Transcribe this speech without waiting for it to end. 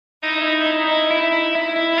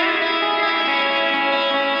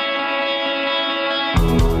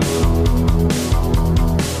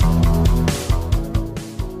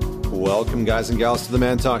Welcome, guys and gals, to the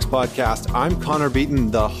Man Talks podcast. I'm Connor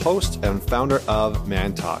Beaton, the host and founder of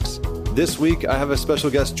Man Talks. This week, I have a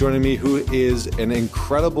special guest joining me who is an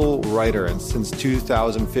incredible writer. And since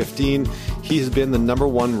 2015, he has been the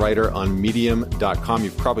 #1 writer on Medium.com.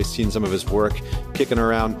 You've probably seen some of his work kicking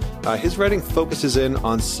around. His writing focuses in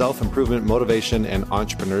on self-improvement, motivation, and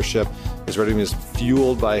entrepreneurship. His writing is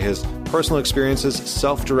fueled by his personal experiences,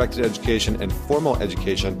 self-directed education, and formal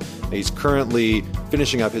education. He's currently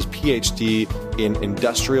finishing up his PhD in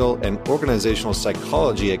industrial and organizational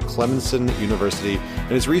psychology at Clemson University.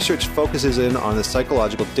 And his research focuses in on the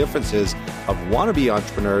psychological differences of wannabe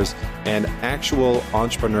entrepreneurs and actual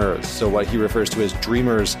entrepreneurs. So what he refers to as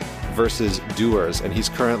dreamers versus doers. And he's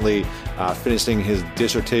currently finishing his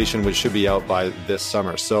dissertation, which should be out by this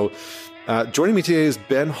summer. So joining me today is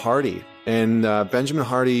Ben Hardy. And Benjamin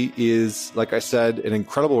Hardy is, like I said, an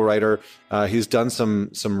incredible writer. He's done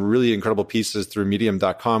some really incredible pieces through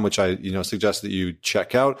Medium.com, which I suggest that you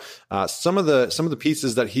check out. Some of the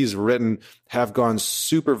pieces that he's written have gone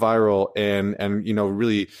super viral and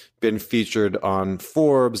really been featured on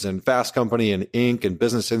Forbes and Fast Company and Inc. and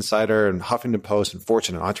Business Insider and Huffington Post and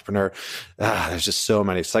Fortune and Entrepreneur. There's just so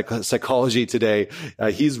many. Psychology Today.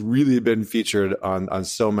 He's really been featured on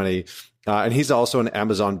so many. And he's also an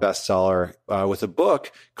Amazon bestseller with a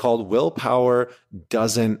book called Willpower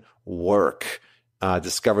Doesn't Work.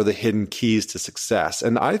 Discover the hidden keys to success.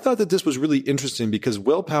 And I thought that this was really interesting because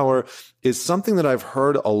willpower is something that I've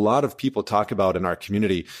heard a lot of people talk about in our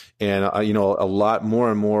community. And, a lot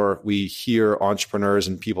more and more we hear entrepreneurs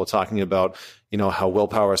and people talking about, how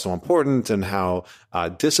willpower is so important and how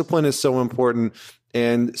discipline is so important.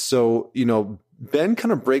 And so, Ben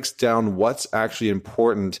kind of breaks down what's actually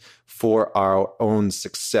important for our own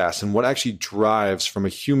success and what actually drives, from a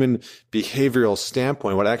human behavioral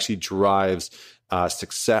standpoint, what actually drives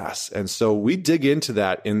success. And so we dig into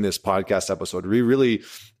that in this podcast episode. We really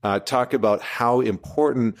talk about how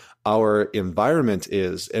important our environment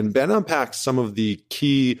is. And Ben unpacks some of the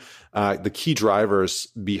key drivers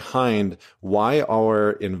behind why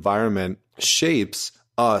our environment shapes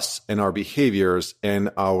us and our behaviors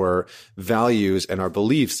and our values and our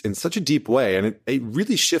beliefs in such a deep way. And it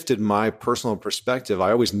really shifted my personal perspective.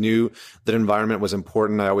 I always knew that environment was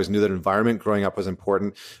important. I always knew that environment growing up was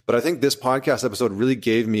important. But I think this podcast episode really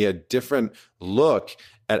gave me a different look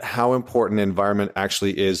at how important environment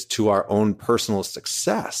actually is to our own personal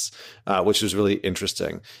success, which is really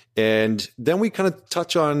interesting. And then we kind of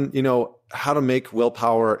touch on, how to make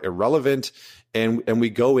willpower irrelevant. And we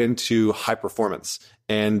go into high performance.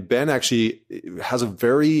 And Ben actually has a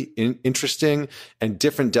very interesting and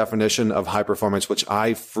different definition of high performance, which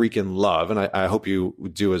I freaking love. And I hope you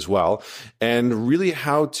do as well. And really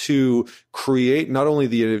how to create not only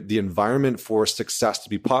the environment for success to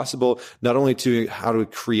be possible, not only how to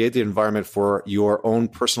create the environment for your own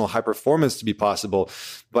personal high performance to be possible,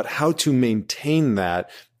 but how to maintain that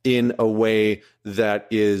in a way that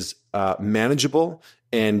is manageable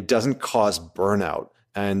and doesn't cause burnout.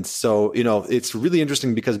 And so, it's really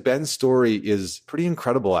interesting because Ben's story is pretty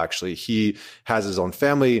incredible, actually. He has his own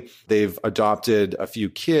family. They've adopted a few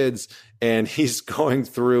kids, and he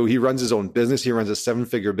runs his own business. He runs a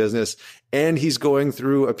 7-figure business, and he's going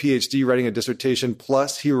through a PhD, writing a dissertation,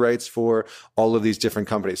 plus he writes for all of these different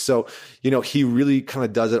companies. So, he really kind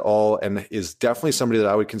of does it all and is definitely somebody that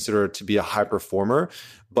I would consider to be a high performer,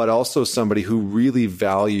 but also somebody who really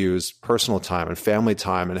values personal time and family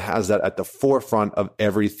time and has that at the forefront of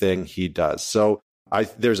everything he does. So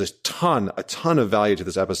there's a ton of value to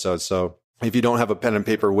this episode. So if you don't have a pen and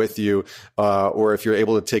paper with you, or if you're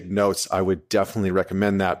able to take notes, I would definitely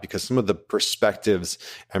recommend that, because some of the perspectives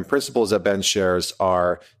and principles that Ben shares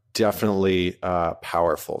are definitely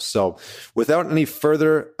powerful. So without any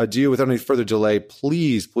further ado, without any further delay,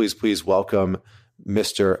 please welcome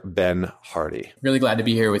Mr. Ben Hardy. Really glad to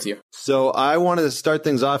be here with you. So I wanted to start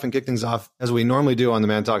things off and kick things off as we normally do on the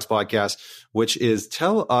Man Talks podcast, which is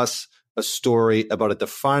tell us a story about a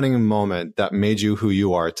defining moment that made you who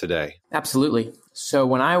you are today. Absolutely. So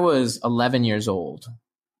when I was 11 years old,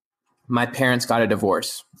 my parents got a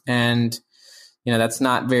divorce. And, that's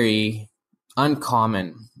not very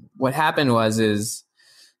uncommon. What happened was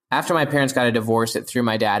after my parents got a divorce, it threw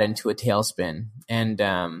my dad into a tailspin. And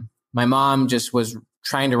my mom just was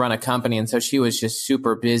trying to run a company, and so she was just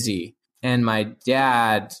super busy. And my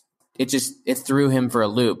dad, it threw him for a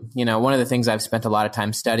loop. One of the things I've spent a lot of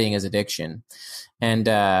time studying is addiction. And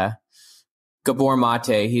Gabor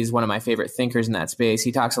Mate, he's one of my favorite thinkers in that space.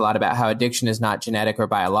 He talks a lot about how addiction is not genetic or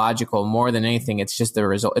biological. More than anything, it's just the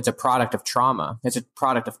result. It's a product of trauma. It's a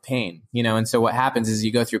product of pain, And so what happens is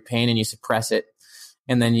you go through pain and you suppress it.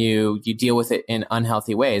 and then you deal with it in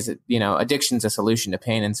unhealthy ways. Addiction's a solution to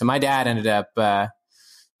pain. And so my dad ended up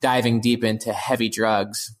diving deep into heavy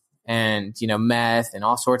drugs and, meth and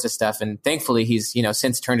all sorts of stuff. And thankfully he's,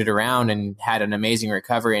 since turned it around and had an amazing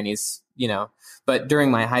recovery. And he's, but during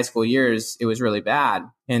my high school years, it was really bad.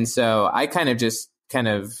 And so I kind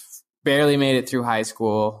of barely made it through high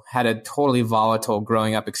school, had a totally volatile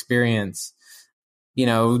growing up experience.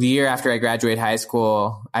 The year after I graduated high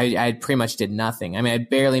school, I pretty much did nothing. I mean, I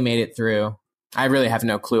barely made it through. I really have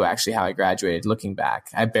no clue actually how I graduated looking back.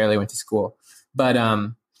 I barely went to school, but,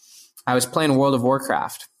 I was playing World of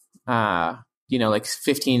Warcraft, like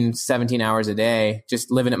 15, 17 hours a day, just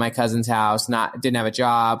living at my cousin's house, didn't have a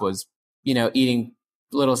job, was, eating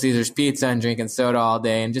Little Caesars pizza and drinking soda all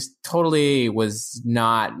day, and just totally was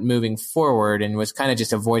not moving forward and was kind of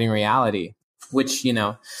just avoiding reality, which,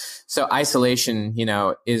 so isolation,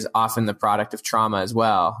 is often the product of trauma as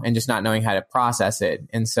well, and just not knowing how to process it.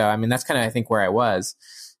 And so, I mean, that's kind of, I think, where I was.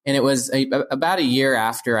 And it was about a year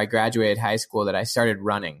after I graduated high school that I started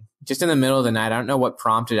running. Just in the middle of the night, I don't know what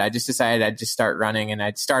prompted. I just decided I'd just start running, and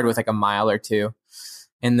I'd started with like a mile or two.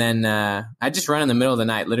 And then I'd just run in the middle of the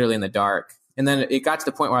night, literally in the dark. And then it got to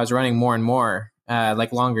the point where I was running more and more,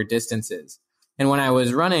 like longer distances. And when I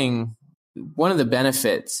was running, one of the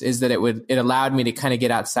benefits is that it allowed me to kind of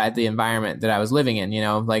get outside the environment that I was living in.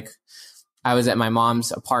 Like I was at my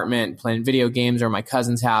mom's apartment playing video games, or my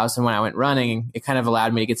cousin's house. And when I went running, it kind of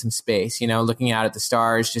allowed me to get some space, looking out at the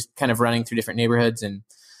stars, just kind of running through different neighborhoods. And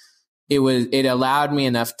it allowed me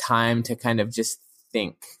enough time to kind of just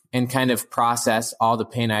think and kind of process all the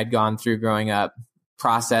pain I'd gone through growing up,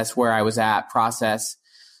 process where I was at, process,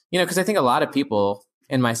 because I think a lot of people,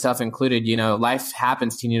 and myself included, life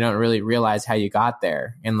happens to you, and you don't really realize how you got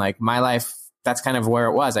there. And like my life, that's kind of where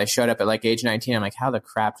it was. I showed up at like age 19. I'm like, how the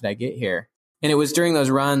crap did I get here? And it was during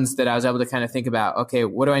those runs that I was able to kind of think about, okay,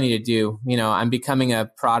 what do I need to do? I'm becoming a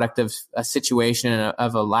product of a situation and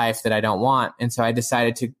of a life that I don't want. And so I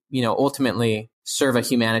decided to, ultimately serve a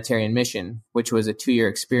humanitarian mission, which was a 2-year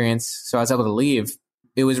experience. So I was able to leave.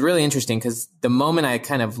 It was really interesting because the moment I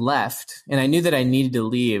kind of left, and I knew that I needed to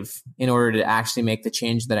leave in order to actually make the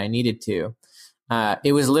change that I needed to,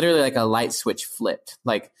 it was literally like a light switch flipped.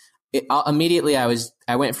 Like immediately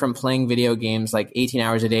I went from playing video games like 18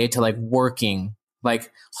 hours a day to like working,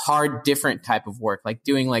 like hard, different type of work, like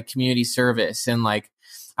doing like community service, and like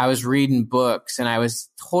I was reading books, and I was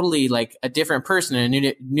totally like a different person in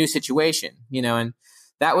a new situation, and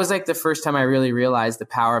that was like the first time I really realized the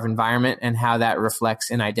power of environment and how that reflects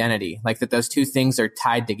in identity, like that those two things are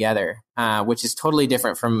tied together, which is totally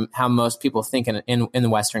different from how most people think in the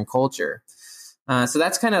Western culture. So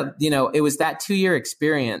that's kind of, it was that 2-year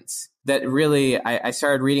experience that really, I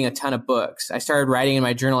started reading a ton of books. I started writing in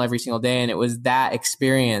my journal every single day. And it was that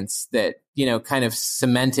experience that, kind of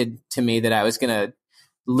cemented to me that I was going to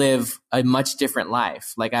live a much different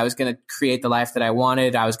life. Like I was going to create the life that I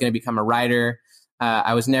wanted. I was going to become a writer.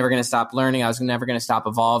 I was never going to stop learning. I was never going to stop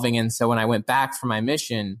evolving. And so when I went back for my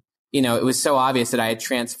mission, it was so obvious that I had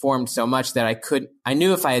transformed so much that I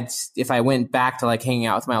knew if I went back to like hanging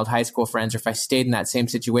out with my old high school friends, or if I stayed in that same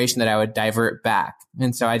situation, that I would divert back.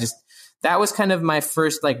 And so that was kind of my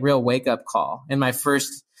first like real wake up call, and my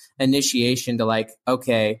first initiation to like,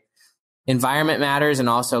 okay, environment matters. And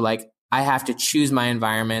also like, I have to choose my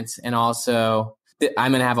environments, and also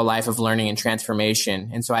I'm going to have a life of learning and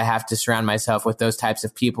transformation. And so I have to surround myself with those types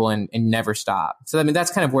of people and never stop. So, I mean,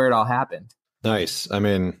 that's kind of where it all happened. Nice. I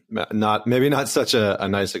mean, maybe not such a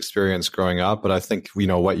nice experience growing up, but I think,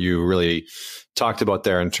 what you really talked about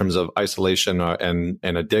there in terms of isolation and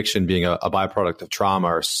addiction being a byproduct of trauma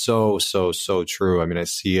are so true. I mean, I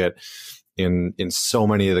see it in so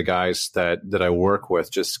many of the guys that I work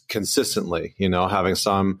with just consistently, having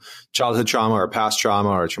some childhood trauma or past trauma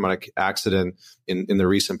or traumatic accident in the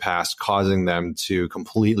recent past causing them to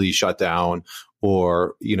completely shut down,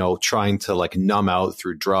 or, trying to like numb out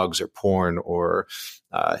through drugs or porn, or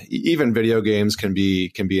even video games can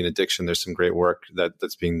be an addiction. There's some great work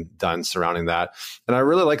that's being done surrounding that. And I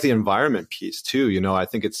really like the environment piece too. I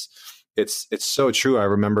think it's so true. I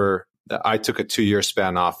remember that I took a 2-year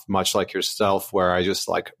span off, much like yourself, where I just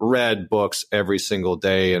like read books every single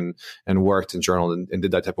day and worked and journaled and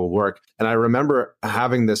did that type of work. And I remember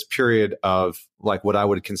having this period of like what I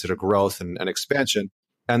would consider growth and expansion.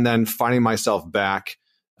 And then finding myself back,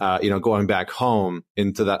 going back home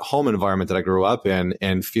into that home environment that I grew up in,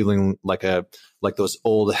 and feeling like those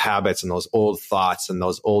old habits and those old thoughts and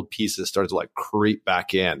those old pieces started to like creep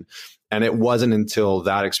back in. And it wasn't until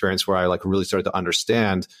that experience where I like really started to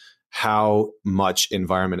understand how much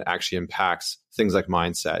environment actually impacts things like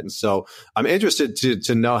mindset. And so I'm interested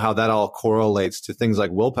to know how that all correlates to things like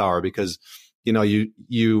willpower, because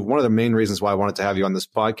you one of the main reasons why I wanted to have you on this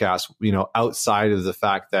podcast, outside of the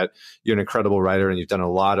fact that you're an incredible writer and you've done a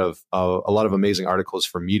lot of amazing articles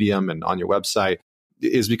for Medium and on your website,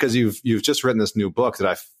 is because you've just written this new book that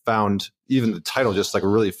I found, even the title, just like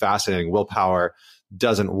really fascinating. Willpower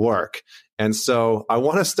Doesn't Work. And so I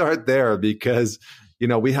want to start there because,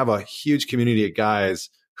 we have a huge community of guys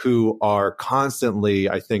who are constantly,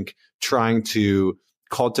 I think, trying to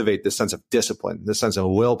cultivate this sense of discipline, this sense of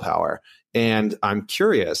willpower. And I'm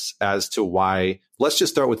curious as to why. Let's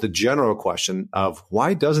just start with the general question of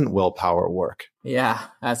why doesn't willpower work? Yeah,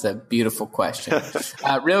 that's a beautiful question.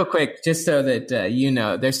 Real quick, just so that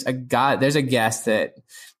there's a guest that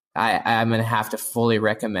I'm going to have to fully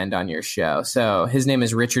recommend on your show. So his name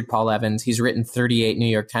is Richard Paul Evans. He's written 38 New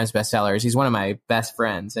York Times bestsellers. He's one of my best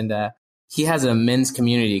friends, and he has a men's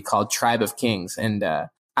community called Tribe of Kings. And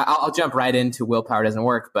I'll jump right into willpower doesn't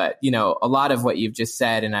work, but a lot of what you've just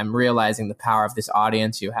said, and I'm realizing the power of this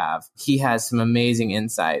audience you have. He has some amazing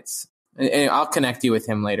insights, and I'll connect you with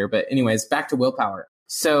him later. But anyways, back to willpower.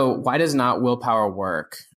 So why does not willpower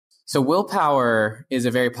work? So willpower is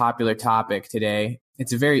a very popular topic today.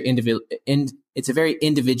 It's a very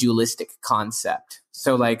individualistic concept.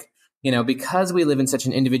 So because we live in such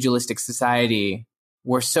an individualistic society,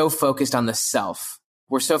 we're so focused on the self.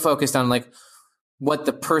 We're so focused on what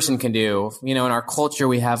the person can do. In our culture,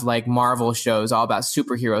 we have Marvel shows all about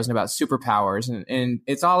superheroes and about superpowers. And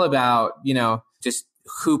it's all about, just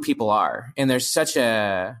who people are. And there's such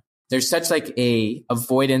a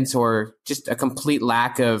avoidance or just a complete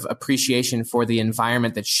lack of appreciation for the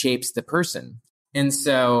environment that shapes the person. And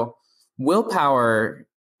so willpower,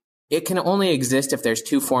 it can only exist if there's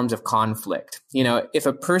two forms of conflict. If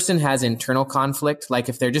a person has internal conflict,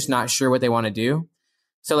 if they're just not sure what they want to do.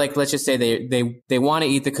 So let's just say they want to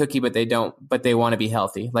eat the cookie, but they don't, but they want to be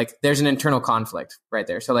healthy. There's an internal conflict right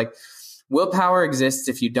there. So willpower exists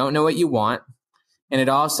if you don't know what you want. And it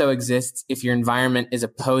also exists if your environment is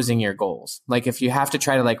opposing your goals. If you have to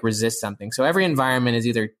try to resist something. So every environment is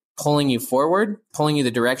either pulling you forward, pulling you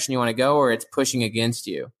the direction you want to go, or it's pushing against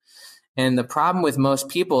you. And the problem with most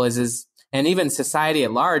people is, and even society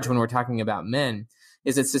at large, when we're talking about men,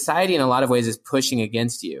 is that society in a lot of ways is pushing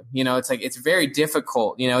against you. It's very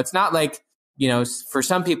difficult. It's not for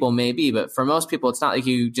some people maybe, but for most people, it's not like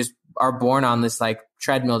you just are born on this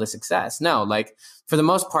treadmill to success. No, for the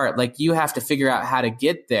most part, you have to figure out how to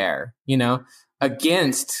get there,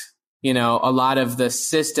 against, a lot of the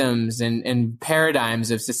systems and paradigms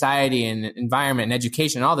of society and environment and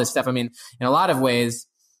education and all this stuff. I mean, in a lot of ways,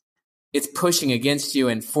 it's pushing against you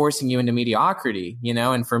and forcing you into mediocrity,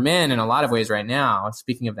 and for men in a lot of ways right now,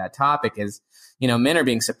 speaking of that topic, is, men are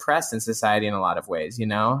being suppressed in society in a lot of ways,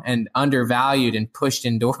 and undervalued and pushed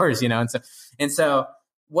indoors, and so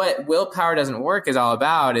what willpower doesn't work is all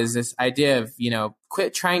about is this idea of,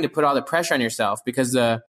 quit trying to put all the pressure on yourself, because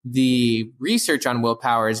the research on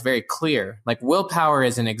willpower is very clear. Willpower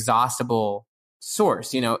is an exhaustible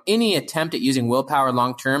source. Any attempt at using willpower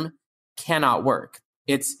long-term cannot work.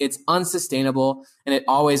 It's unsustainable, and it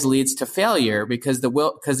always leads to failure because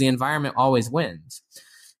the environment always wins.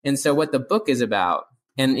 And so what the book is about,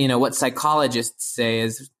 and what psychologists say,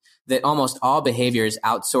 is that almost all behavior is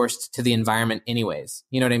outsourced to the environment anyways.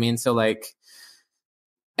 You know what I mean? So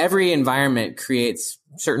every environment creates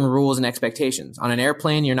certain rules and expectations. On an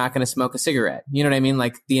airplane, you're not going to smoke a cigarette. You know what I mean?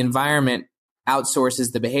 The environment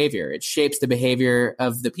outsources the behavior. It shapes the behavior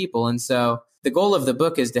of the people. And so the goal of the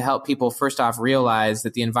book is to help people first off realize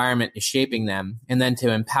that the environment is shaping them, and then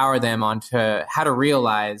to empower them onto how to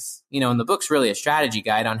realize, and the book's really a strategy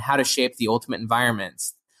guide on how to shape the ultimate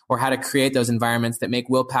environments, or how to create those environments that make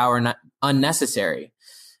willpower not unnecessary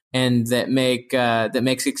and that make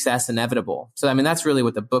success inevitable. So, I mean, that's really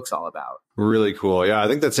what the book's all about. Really cool. Yeah, I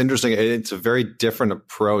think that's interesting. It's a very different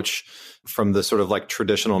approach from the sort of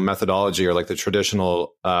traditional methodology or the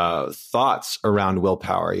traditional thoughts around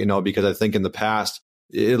willpower, because I think in the past,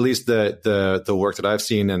 at least the work that I've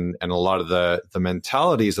seen and a lot of the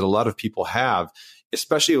mentalities that a lot of people have,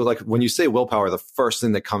 especially when you say willpower, the first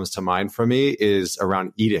thing that comes to mind for me is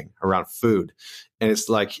around eating, around food. And it's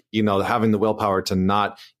having the willpower to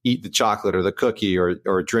not eat the chocolate or the cookie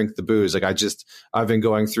or drink the booze. I've been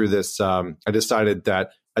going through this. I decided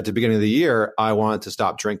that at the beginning of the year, I wanted to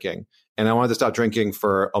stop drinking. And I wanted to stop drinking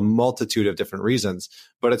for a multitude of different reasons.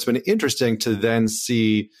 But it's been interesting to then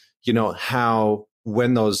see, how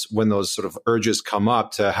when those sort of urges come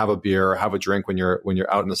up to have a beer or have a drink when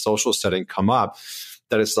you're out in a social setting come up,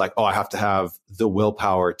 that it's I have to have the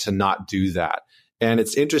willpower to not do that. And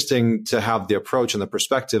it's interesting to have the approach and the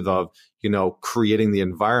perspective of, creating the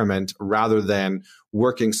environment rather than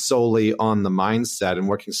working solely on the mindset and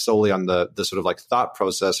working solely on the sort of like thought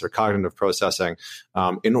process or cognitive processing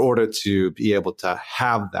in order to be able to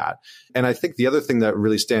have that. And I think the other thing that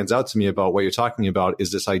really stands out to me about what you're talking about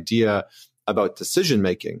is this idea about decision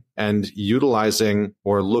making and utilizing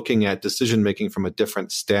or looking at decision making from a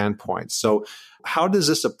different standpoint. So how does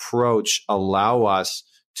this approach allow us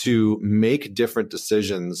to make different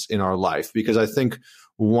decisions in our life? Because I think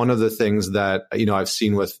one of the things that, I've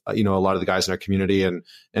seen with, a lot of the guys in our community and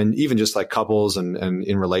even just like couples and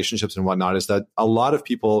in relationships and whatnot is that a lot of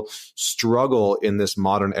people struggle in this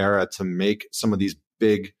modern era to make some of these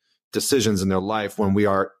big decisions in their life when we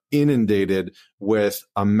are inundated with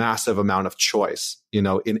a massive amount of choice,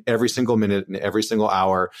 in every single minute, in every single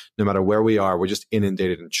hour, no matter where we are, we're just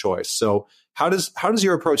inundated in choice. So how does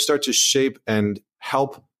your approach start to shape and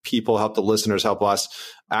help people, help the listeners, help us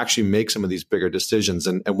actually make some of these bigger decisions?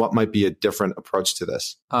 And what might be a different approach to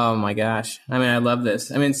this? Oh my gosh. I love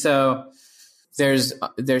this. So there's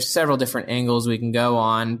several different angles we can go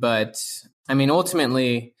on, but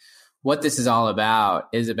ultimately what this is all about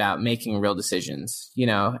is about making real decisions,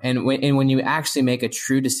 and when you actually make a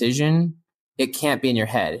true decision, it can't be in your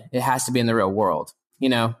head. It has to be in the real world,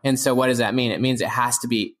 And so what does that mean? It means it has to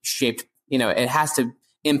be shaped, it has to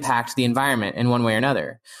impact the environment in one way or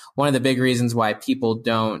another. One of the big reasons why people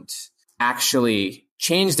don't actually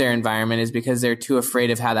change their environment is because they're too afraid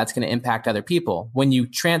of how that's going to impact other people. When you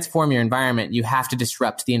transform your environment, you have to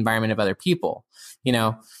disrupt the environment of other people,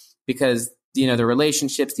 because the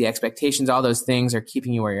relationships, the expectations, all those things are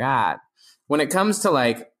keeping you where you're at. When it comes to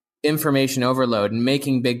like information overload and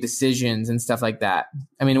making big decisions and stuff like that,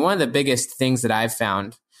 one of the biggest things that I've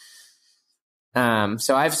found,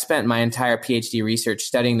 so I've spent my entire PhD research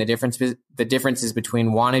studying the differences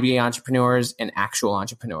between wannabe entrepreneurs and actual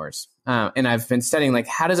entrepreneurs. And I've been studying like,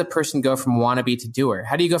 how does a person go from wannabe to doer?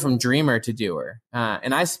 How do you go from dreamer to doer?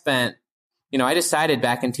 And I spent, I decided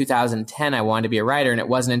back in 2010 I wanted to be a writer, and it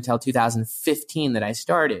wasn't until 2015 that I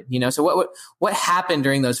started. So what happened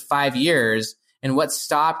during those 5 years, and what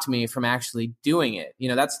stopped me from actually doing it?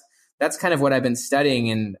 That's kind of what I've been studying.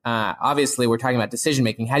 And obviously, we're talking about decision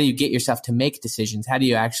making. How do you get yourself to make decisions? How do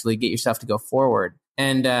you actually get yourself to go forward?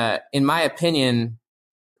 And in my opinion,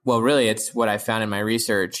 well, really, it's what I found in my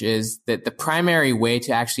research is that the primary way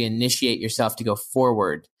to actually initiate yourself to go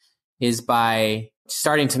forward is by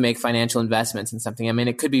starting to make financial investments in something.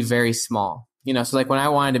 It could be very small. So like when I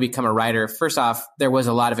wanted to become a writer, first off, there was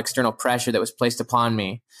a lot of external pressure that was placed upon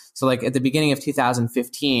me. So like at the beginning of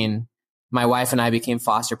 2015, my wife and I became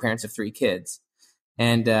foster parents of 3 kids.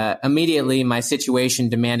 And immediately my situation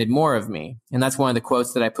demanded more of me. And that's one of the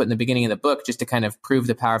quotes that I put in the beginning of the book just to kind of prove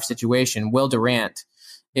the power of situation. Will Durant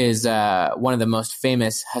is one of the most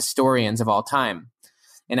famous historians of all time.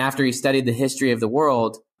 And after he studied the history of the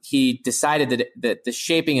world, he decided that the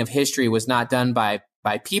shaping of history was not done by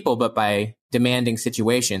people, but by demanding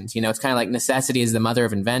situations. It's kind of like necessity is the mother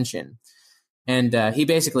of invention. And he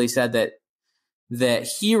basically said that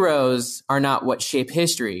heroes are not what shape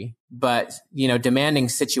history, but, demanding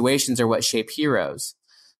situations are what shape heroes.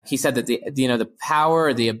 He said that the power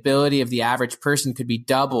or the ability of the average person could be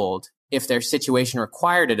doubled if their situation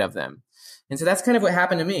required it of them. And so that's kind of what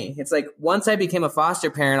happened to me. It's like once I became a foster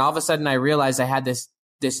parent, all of a sudden I realized I had this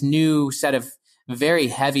new set of very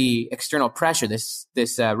heavy external pressure, this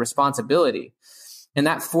responsibility. And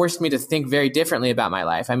that forced me to think very differently about my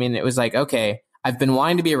life. It was like, okay, I've been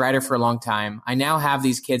wanting to be a writer for a long time. I now have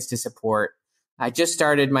these kids to support. I just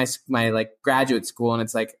started my like graduate school, and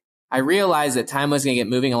it's like, I realized that time was going to get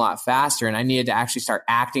moving a lot faster, and I needed to actually start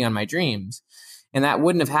acting on my dreams. And that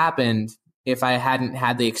wouldn't have happened if I hadn't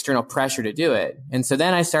had the external pressure to do it. And so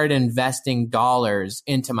then I started investing dollars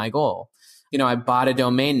into my goal. I bought a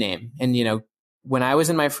domain name, and, when I was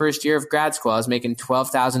in my first year of grad school, I was making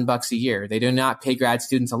 $12,000 a year. They do not pay grad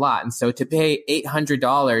students a lot. And so to pay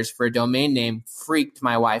 $800 for a domain name freaked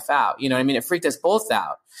my wife out. It freaked us both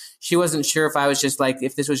out. She wasn't sure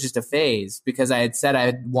if this was just a phase, because I had said I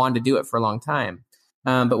had wanted to do it for a long time.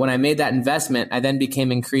 But when I made that investment, I then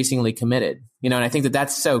became increasingly committed, and I think that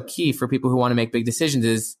that's so key for people who want to make big decisions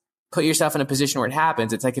is put yourself in a position where it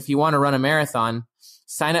happens. It's like, if you want to run a marathon,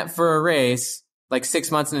 sign up for a race like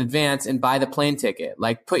 6 months in advance and buy the plane ticket.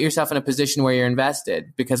 Like, put yourself in a position where you're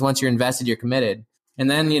invested, because once you're invested, you're committed.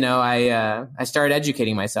 And then, I started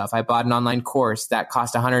educating myself. I bought an online course that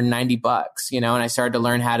cost $190, and I started to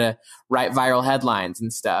learn how to write viral headlines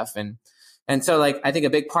and stuff. And so like, I think a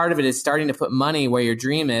big part of it is starting to put money where your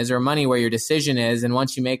dream is, or money where your decision is. And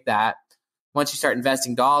once you start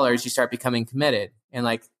investing dollars, you start becoming committed. And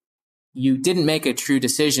like, you didn't make a true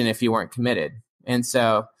decision if you weren't committed. And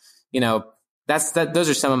so, those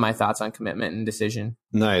are some of my thoughts on commitment and decision.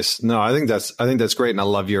 Nice. No, I think that's great. And I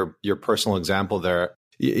love your personal example there.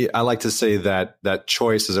 I like to say that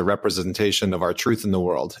choice is a representation of our truth in the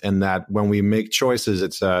world, and that when we make choices,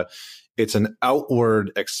 it's an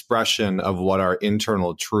outward expression of what our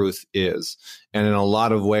internal truth is. And in a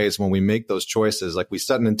lot of ways, when we make those choices, like we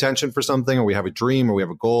set an intention for something, or we have a dream, or we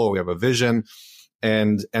have a goal, or we have a vision,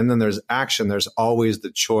 and then there's action, there's always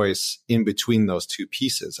the choice in between those two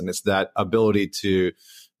pieces. And it's that ability to,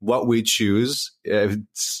 what we choose, it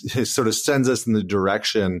sort of sends us in the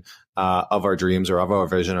direction of our dreams, or of our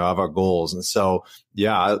vision, or of our goals. And so,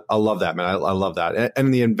 yeah, I love that, man. I love that.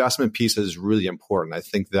 And the investment piece is really important. I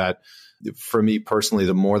think that for me personally,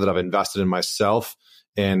 the more that I've invested in myself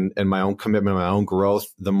and my own commitment, my own growth,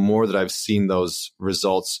 the more that I've seen those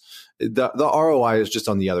results, the ROI is just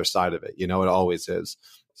on the other side of it. It always is.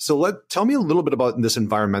 So tell me a little bit about this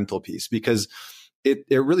environmental piece, because it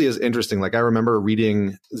really is interesting. Like, I remember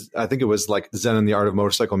reading, I think it was like Zen and the Art of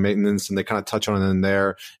Motorcycle Maintenance, and they kind of touch on it in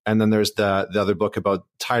there. And then there's the other book about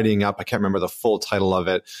tidying up. I can't remember the full title of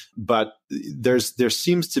it, but there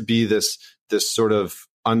seems to be this sort of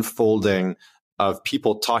unfolding of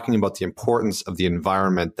people talking about the importance of the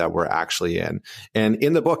environment that we're actually in. And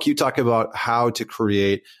in the book, you talk about how to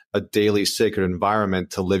create a daily sacred environment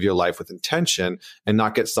to live your life with intention and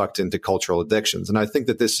not get sucked into cultural addictions. And I think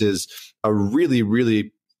that this is a really,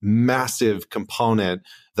 really massive component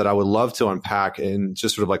that I would love to unpack and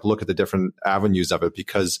just sort of like look at the different avenues of it,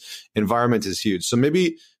 because environment is huge. So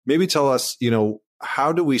maybe tell us,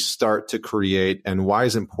 how do we start to create, and why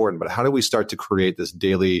is it important, but how do we start to create this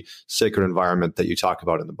daily sacred environment that you talk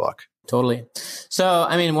about in the book? Totally. So,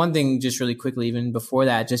 one thing just really quickly, even before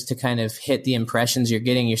that, just to kind of hit the impressions you're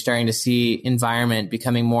getting, you're starting to see environment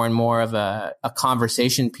becoming more and more of a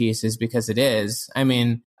conversation piece, is because it is.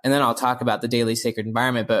 And then I'll talk about the daily sacred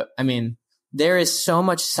environment, but there is so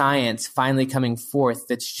much science finally coming forth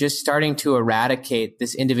that's just starting to eradicate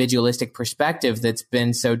this individualistic perspective that's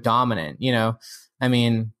been so dominant,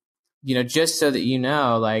 just so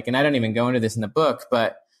that and I don't even go into this in the book,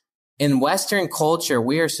 but in Western culture,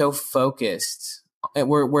 we are so focused,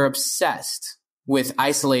 we're obsessed with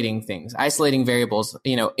isolating things, isolating variables,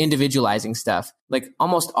 individualizing stuff. Like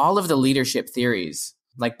almost all of the leadership theories,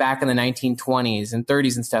 like back in the 1920s and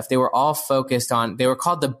 30s and stuff, they were all focused on, they were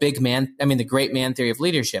called the the great man theory of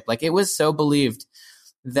leadership. Like, it was so believed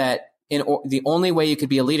that the only way you could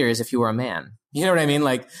be a leader is if you were a man. You know what I mean?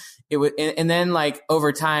 Like, it would, and then like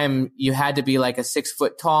over time, you had to be like a 6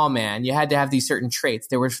 foot tall man. You had to have these certain traits.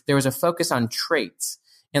 There was a focus on traits.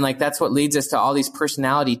 And like, that's what leads us to all these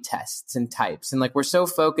personality tests and types. And like, we're so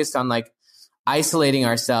focused on like isolating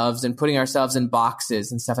ourselves and putting ourselves in boxes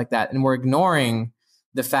and stuff like that. And we're ignoring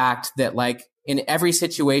the fact that like in every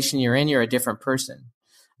situation you're in, you're a different person.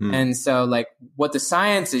 And so like what the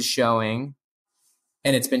science is showing,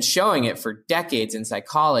 and it's been showing it for decades in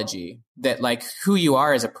psychology, that like who you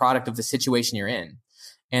are is a product of the situation you're in.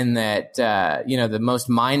 And that, the most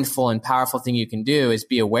mindful and powerful thing you can do is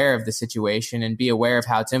be aware of the situation and be aware of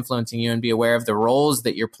how it's influencing you, and be aware of the roles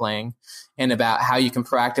that you're playing, and about how you can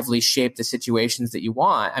proactively shape the situations that you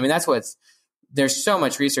want. There's so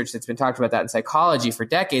much research that's been talked about that in psychology for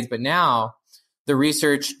decades, but now the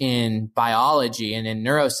research in biology and in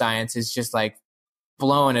neuroscience is just like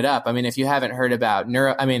blowing it up. If you haven't heard about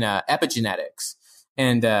epigenetics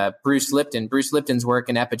and Bruce Lipton's work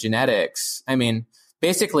in epigenetics,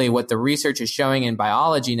 basically what the research is showing in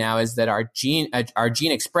biology now is that our gene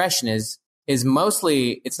expression is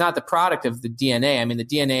mostly, it's not the product of the DNA. The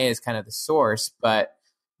DNA is kind of the source, but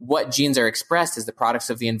what genes are expressed is the products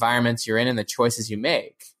of the environments you're in and the choices you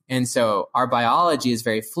make. And so our biology is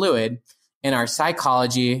very fluid, and our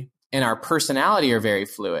psychology and our personality are very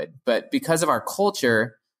fluid. But because of our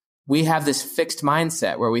culture, we have this fixed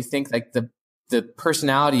mindset where we think like the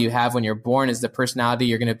personality you have when you're born is the personality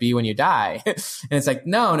you're going to be when you die. And it's like,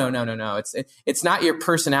 no. It's not your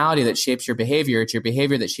personality that shapes your behavior. It's your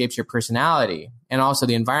behavior that shapes your personality, and also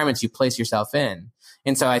the environments you place yourself in.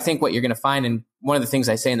 And so I think what you're going to find, and one of the things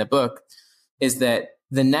I say in the book, is that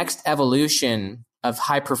the next evolution of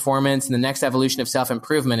high performance and the next evolution of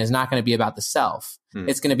self-improvement is not going to be about the self.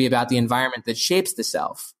 It's going to be about the environment that shapes the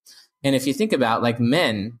self. And if you think about like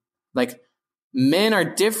men are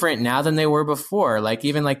different now than they were before, like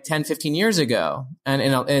even like 10, 15 years ago. And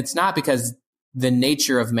it's not because the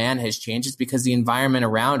nature of man has changed. It's because the environment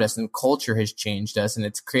around us and culture has changed us, and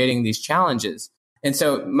it's creating these challenges. And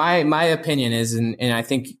so my opinion is, and I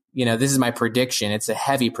think, this is my prediction, it's a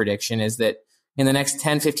heavy prediction, is that in the next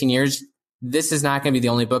 10, 15 years, this is not going to be the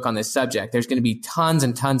only book on this subject. There's going to be tons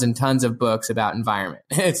and tons and tons of books about environment.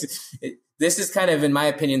 This is kind of, in my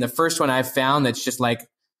opinion, the first one I've found that's just like,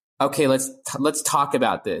 okay, let's talk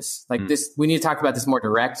about this. Like this, we need to talk about this more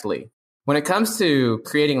directly. When it comes to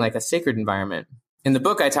creating like a sacred environment, in the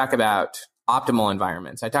book, I talk about optimal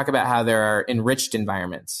environments. I talk about how there are enriched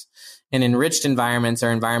environments. And enriched environments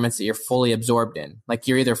are environments that you're fully absorbed in. Like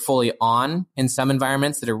you're either fully on in some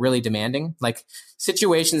environments that are really demanding, like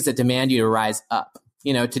situations that demand you to rise up,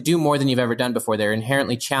 to do more than you've ever done before. They're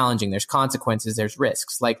inherently challenging. There's consequences. There's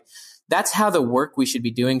risks. Like that's how the work we should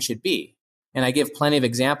be doing should be. And I give plenty of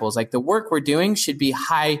examples. Like the work we're doing should be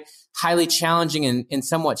highly challenging and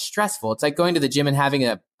somewhat stressful. It's like going to the gym and having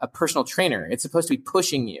a personal trainer. It's supposed to be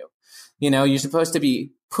pushing you. You're supposed to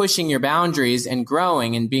be pushing your boundaries and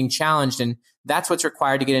growing and being challenged. And that's what's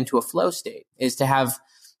required to get into a flow state, is to have,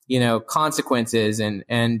 consequences and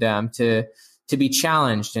to be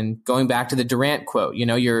challenged. And going back to the Durant quote,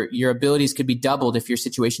 your abilities could be doubled if your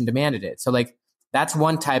situation demanded it. So like, that's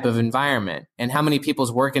one type of environment. And how many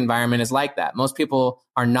people's work environment is like that? Most people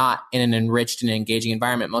are not in an enriched and engaging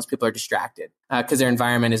environment. Most people are distracted because their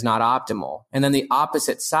environment is not optimal. And then the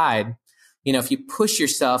opposite side, if you push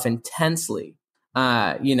yourself intensely,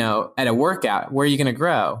 at a workout, where are you going to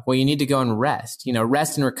grow? Well, you need to go and rest.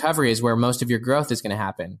 Rest and recovery is where most of your growth is going to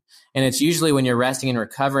happen. And it's usually when you're resting and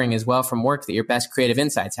recovering as well from work that your best creative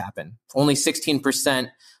insights happen. Only 16%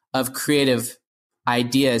 of creative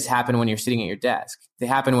ideas happen when you're sitting at your desk. They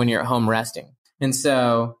happen when you're at home resting. And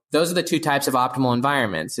so those are the two types of optimal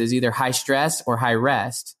environments, is either high stress or high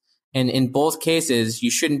rest. And in both cases,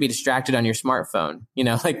 you shouldn't be distracted on your smartphone.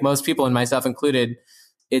 Like most people, and myself included,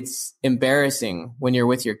 it's embarrassing when you're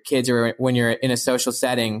with your kids or when you're in a social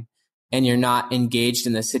setting and you're not engaged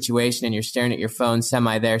in the situation and you're staring at your phone,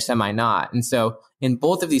 semi there, semi not. And so in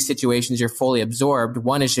both of these situations, you're fully absorbed.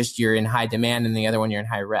 One is just you're in high demand and the other one you're in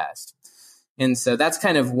high rest. And so that's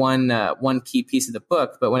kind of one key piece of the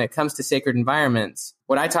book. But when it comes to sacred environments,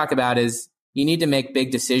 what I talk about is you need to make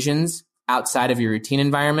big decisions outside of your routine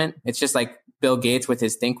environment. It's just like Bill Gates with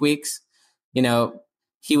his Think Weeks.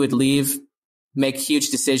 He would leave, make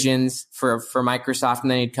huge decisions for Microsoft,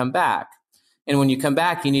 and then he'd come back. And when you come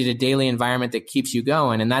back, you need a daily environment that keeps you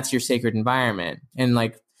going. And that's your sacred environment. And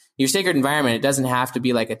like your sacred environment, it doesn't have to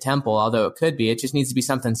be like a temple, although it could be. It just needs to be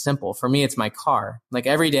something simple. For me, it's my car. Like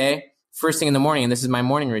every day, first thing in the morning, and this is my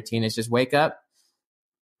morning routine, is just wake up,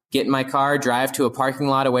 get in my car, drive to a parking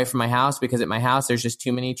lot away from my house, because at my house, there's just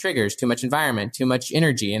too many triggers, too much environment, too much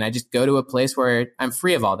energy. And I just go to a place where I'm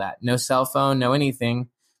free of all that. No cell phone, no anything.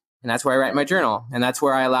 And that's where I write my journal. And that's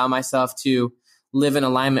where I allow myself to live in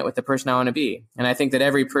alignment with the person I want to be. And I think that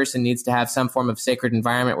every person needs to have some form of sacred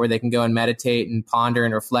environment where they can go and meditate and ponder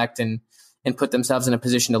and reflect and put themselves in a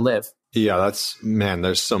position to live. Yeah,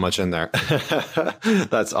 there's so much in there.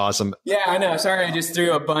 That's awesome. Yeah, I know. Sorry, I just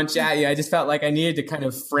threw a bunch at you. I just felt like I needed to kind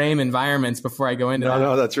of frame environments before I go into that.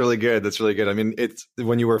 No, that's really good. That's really good. I mean, it's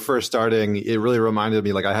when you were first starting, it really reminded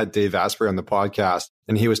me, like I had Dave Asprey on the podcast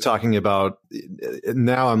and he was talking about,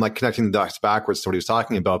 now I'm like connecting the dots backwards to what he was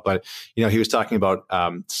talking about, but he was talking about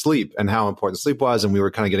sleep and how important sleep was. And we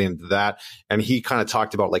were kind of getting into that. And he kind of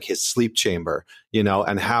talked about like his sleep chamber,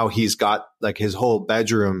 and how he's got like his whole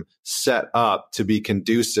bedroom set up to be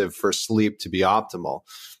conducive for sleep to be optimal.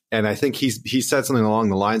 And I think he said something along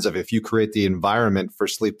the lines of, if you create the environment for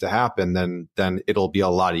sleep to happen, then it'll be a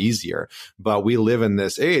lot easier. But we live in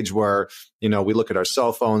this age where, we look at our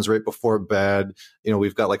cell phones right before bed.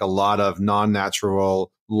 We've got like a lot of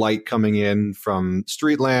non-natural light coming in from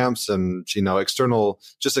street lamps and, external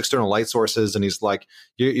light sources. And he's like,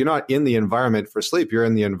 you're not in the environment for sleep. You're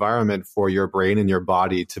in the environment for your brain and your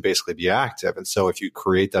body to basically be active. And so if you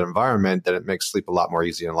create that environment, then it makes sleep a lot more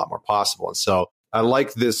easy and a lot more possible. And so I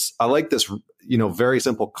like this, very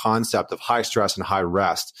simple concept of high stress and high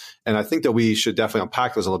rest. And I think that we should definitely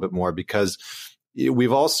unpack those a little bit more, because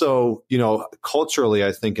we've also, culturally,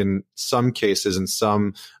 I think in some cases, in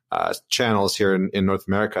some channels here in North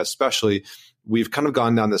America, especially, we've kind of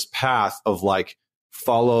gone down this path of like,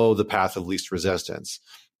 follow the path of least resistance.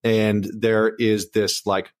 And there is this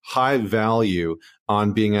like high value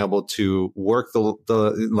on being able to work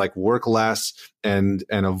work less and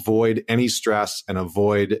avoid any stress and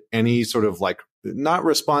avoid any sort of like, not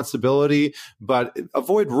responsibility, but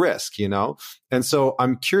avoid risk, And so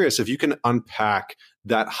I'm curious if you can unpack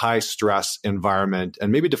that high stress environment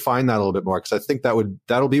and maybe define that a little bit more, because I think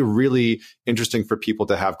that'll be really interesting for people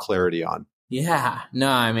to have clarity on. Yeah, no,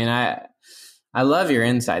 I mean, I love your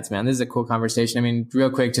insights, man. This is a cool conversation. I mean, real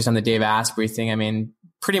quick, just on the Dave Asprey thing. I mean,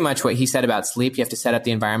 pretty much what he said about sleep, you have to set up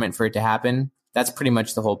the environment for it to happen. That's pretty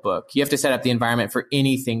much the whole book. You have to set up the environment for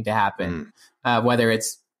anything to happen, whether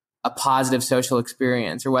it's a positive social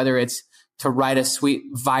experience or whether it's to write a sweet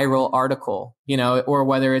viral article, or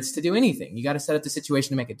whether it's to do anything. You got to set up the situation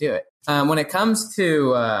to make it do it. When it comes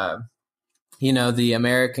to, the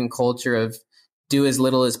American culture of do as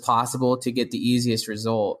little as possible to get the easiest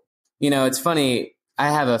result. It's funny. I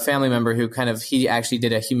have a family member who he actually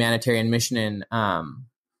did a humanitarian mission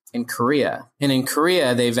in Korea. And in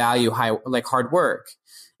Korea, they value hard work.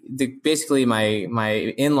 Basically my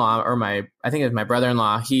in-law, or I think it was my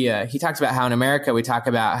brother-in-law, he talks about how in America, we talk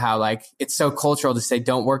about how it's so cultural to say,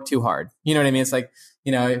 don't work too hard. You know what I mean? It's like,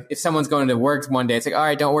 if someone's going to work one day, it's like, all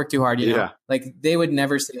right, don't work too hard. You know, they would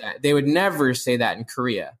never say that. They would never say that in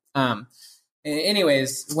Korea.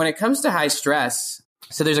 Anyways, when it comes to high stress,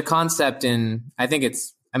 so there's a concept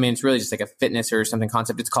it's really just like a fitness or something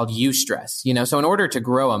concept. It's called eustress, So in order to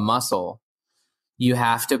grow a muscle, you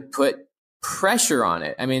have to put pressure on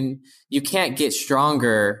it. You can't get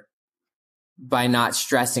stronger by not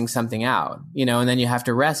stressing something out, and then you have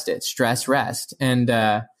to rest it, stress, rest.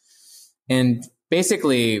 And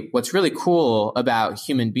basically what's really cool about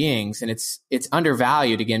human beings, and it's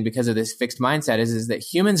undervalued again because of this fixed mindset, is that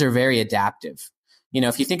humans are very adaptive.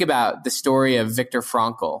 If you think about the story of Viktor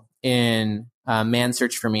Frankl in Man's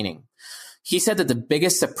Search for Meaning, he said that the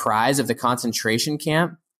biggest surprise of the concentration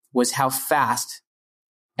camp was how fast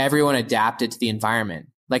everyone adapted to the environment.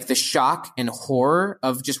 Like the shock and horror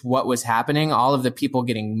of just what was happening, all of the people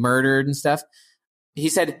getting murdered and stuff. He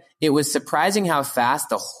said it was surprising how fast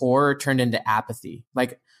the horror turned into apathy.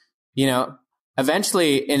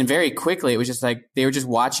 Eventually and very quickly, it was just like they were just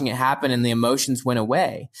watching it happen and the emotions went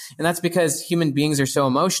away. And that's because human beings are so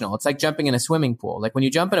emotional. It's like jumping in a swimming pool. Like when you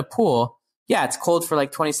jump in a pool, yeah, it's cold for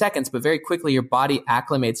 20 seconds, but very quickly your body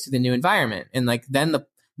acclimates to the new environment. And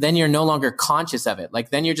then you're no longer conscious of it.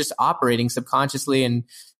 Then you're just operating subconsciously and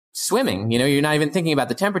swimming, you're not even thinking about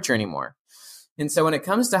the temperature anymore. And so when it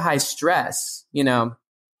comes to high stress,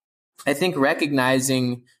 I think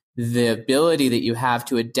recognizing the ability that you have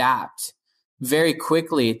to adapt very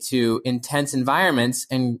quickly to intense environments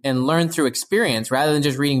and learn through experience rather than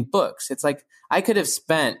just reading books. It's like I could have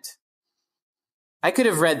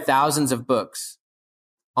read thousands of books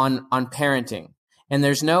on parenting. And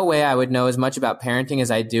there's no way I would know as much about parenting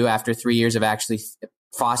as I do after 3 years of actually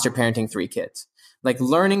foster parenting 3 kids.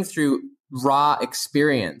 Learning through raw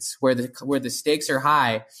experience where the stakes are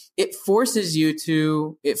high, it forces you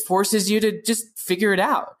to just figure it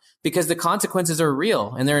out because the consequences are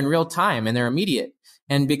real and they're in real time and they're immediate.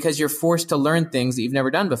 And because you're forced to learn things that you've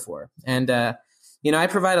never done before. And, I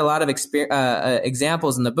provide a lot of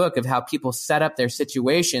examples in the book of how people set up their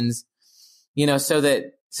situations, so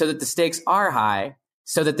that the stakes are high,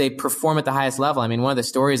 so that they perform at the highest level. One of the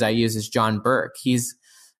stories I use is John Burke. He's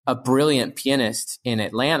a brilliant pianist in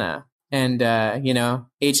Atlanta. And,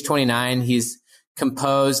 age 29, he's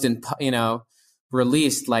composed and,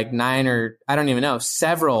 released 9 or I don't even know,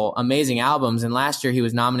 several amazing albums. And last year he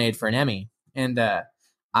was nominated for an Emmy. And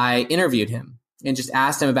I interviewed him and just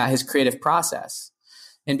asked him about his creative process.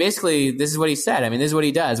 And basically, this is what he said. This is what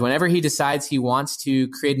he does. Whenever he decides he wants to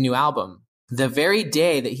create a new album, the very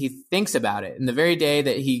day that he thinks about it and the very day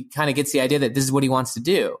that he kind of gets the idea that this is what he wants to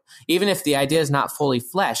do, even if the idea is not fully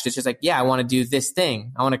fleshed, it's just like, yeah, I want to do this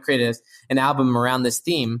thing. I want to create an album around this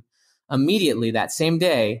theme. Immediately that same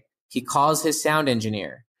day, he calls his sound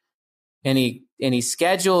engineer and he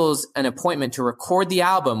schedules an appointment to record the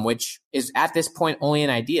album, which is at this point only an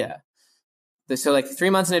idea. So 3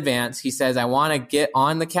 months in advance, he says, I want to get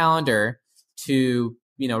on the calendar to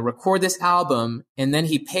record this album. And then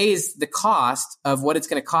he pays the cost of what it's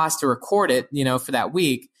going to cost to record it, for that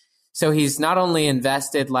week. So he's not only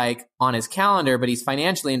invested on his calendar, but he's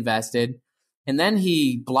financially invested. And then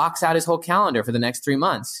he blocks out his whole calendar for the next 3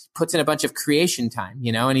 months, puts in a bunch of creation time,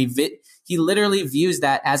 and he literally views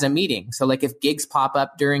that as a meeting. So if gigs pop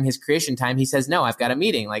up during his creation time, he says, no, I've got a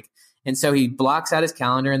meeting. And so he blocks out his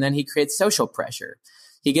calendar and then he creates social pressure.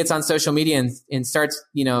 He gets on social media and starts,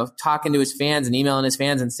 talking to his fans and emailing his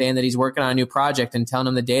fans and saying that he's working on a new project and telling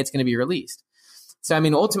them the day it's going to be released. So,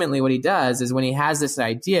 ultimately what he does is when he has this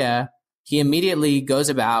idea, he immediately goes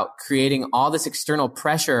about creating all this external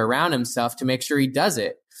pressure around himself to make sure he does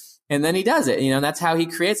it. And then he does it. That's how he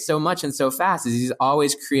creates so much and so fast is he's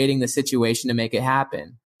always creating the situation to make it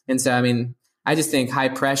happen. And so, I just think high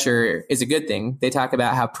pressure is a good thing. They talk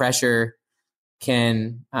about how pressure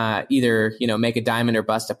can either, make a diamond or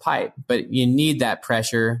bust a pipe, but you need that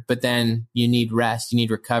pressure, but then you need rest, you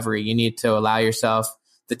need recovery, you need to allow yourself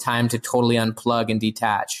the time to totally unplug and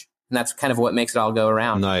detach. And that's kind of what makes it all go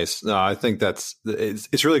around. Nice. No, I think it's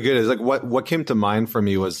really good. It's like what came to mind for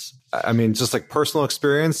me was, I mean, just like personal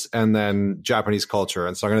experience and then Japanese culture.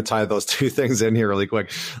 And so I'm going to tie those two things in here really quick.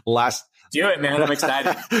 Do it, man. I'm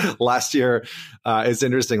excited. Last year, it's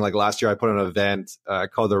interesting. Like last year, I put on an event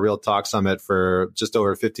called the Real Talk Summit for just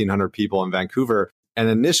over 1,500 people in Vancouver. And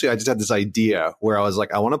initially, I just had this idea where I was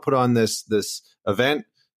like, I want to put on this event,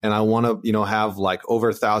 and I want to, have like over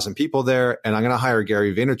 1,000 people there, and I'm going to hire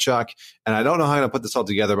Gary Vaynerchuk. And I don't know how I'm going to put this all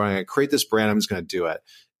together, but I'm going to create this brand. I'm just going to do it.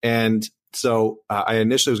 And so I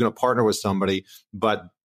initially was going to partner with somebody, but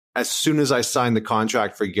as soon as I signed the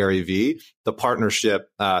contract for Gary V, the partnership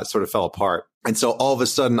sort of fell apart. And so all of a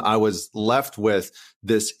sudden I was left with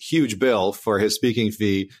this huge bill for his speaking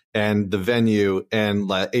fee and the venue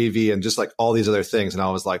and AV and just like all these other things. And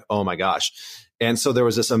I was like, oh my gosh. And so there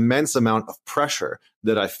was this immense amount of pressure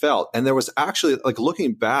that I felt. And there was actually, like,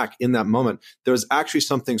 looking back in that moment, there was actually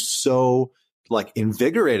something so like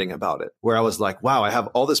invigorating about it, where I was like, wow, I have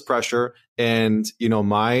all this pressure and,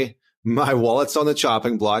 my wallet's on the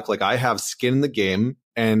chopping block. Like, I have skin in the game.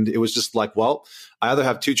 And it was just like, well, I either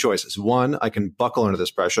have two choices. One, I can buckle under this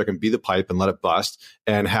pressure. I can be the pipe and let it bust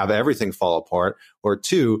and have everything fall apart. Or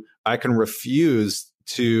two, I can refuse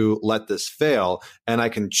to let this fail, and I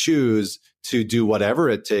can choose to do whatever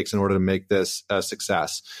it takes in order to make this a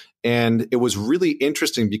success. And it was really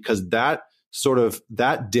interesting because that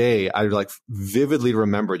day, I like vividly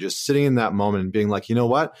remember just sitting in that moment and being like, you know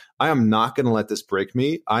what? I am not going to let this break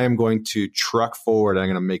me. I am going to truck forward. And I'm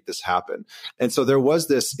going to make this happen. And so there was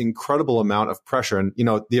this incredible amount of pressure. And,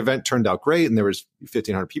 the event turned out great. And there was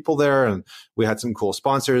 1,500 people there. And we had some cool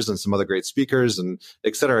sponsors and some other great speakers and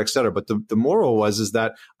et cetera, et cetera. But the moral is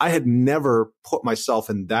that I had never put myself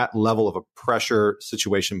in that level of a pressure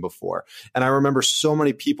situation before. And I remember so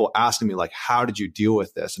many people asking me, like, how did you deal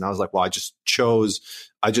with this? And I was like, well, I just chose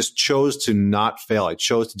to not fail. I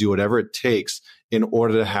chose to do whatever it takes in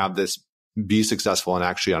order to have this be successful and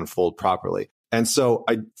actually unfold properly. And so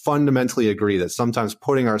I fundamentally agree that sometimes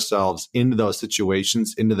putting ourselves into those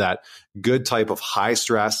situations, into that good type of high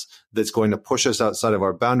stress that's going to push us outside of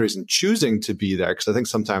our boundaries, and choosing to be there, because I think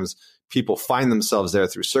sometimes people find themselves there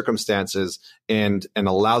through circumstances and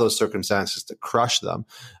allow those circumstances to crush them.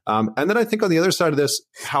 And then I think on the other side of this,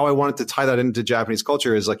 how I wanted to tie that into Japanese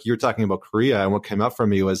culture is, like, you're talking about Korea, and what came up for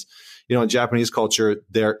me was, in Japanese culture,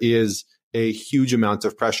 there is a huge amount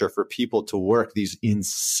of pressure for people to work these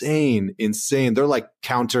insane, they're like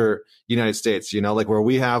counter United States, like where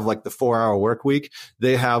we have like the 4-hour work week,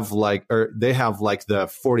 they have like the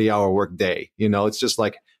 40-hour work day. It's just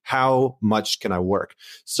like, how much can I work?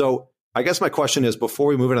 So I guess my question is, before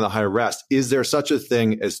we move into the high rest, is there such a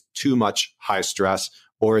thing as too much high stress,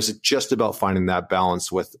 or is it just about finding that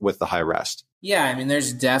balance with the high rest? Yeah, I mean,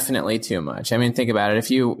 there's definitely too much. I mean, think about it.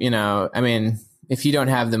 If you don't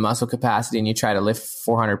have the muscle capacity and you try to lift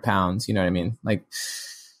 400 pounds, you know what I mean? Like,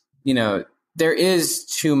 there is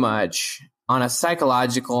too much on a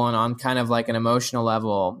psychological and on kind of like an emotional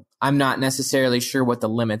level. I'm not necessarily sure what the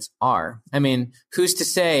limits are. I mean, who's to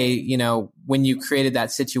say, when you created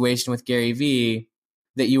that situation with Gary Vee,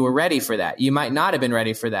 that you were ready for that? You might not have been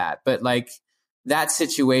ready for that, but like that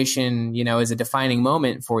situation, is a defining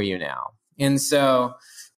moment for you now. And so,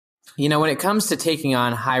 when it comes to taking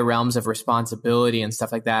on high realms of responsibility and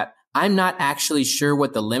stuff like that, I'm not actually sure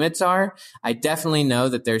what the limits are. I definitely know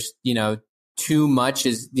that there's, too much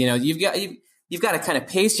is, you've got to kind of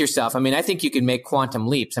pace yourself. I mean, I think you can make quantum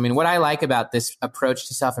leaps. I mean, what I like about this approach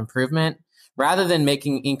to self-improvement, rather than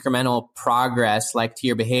making incremental progress, like to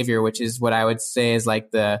your behavior, which is what I would say is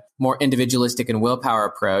like the more individualistic and willpower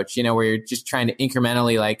approach, where you're just trying to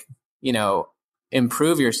incrementally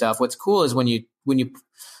improve yourself. What's cool is when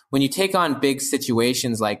you take on big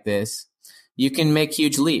situations like this, you can make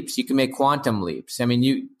huge leaps. You can make quantum leaps. I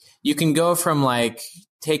mean, you can go from like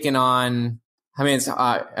taking on, I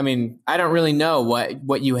don't really know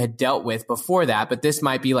what you had dealt with before that, but this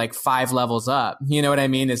might be like 5 levels up. You know what I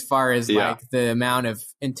mean? As far as like the amount of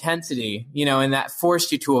intensity, and that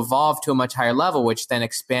forced you to evolve to a much higher level, which then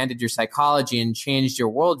expanded your psychology and changed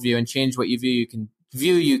your worldview and changed what you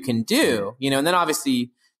you can do, and then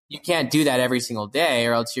obviously you can't do that every single day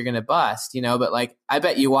or else you're going to bust, but like, I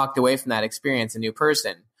bet you walked away from that experience a new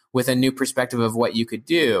person with a new perspective of what you could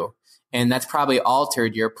do. And that's probably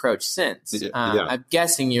altered your approach since. I'm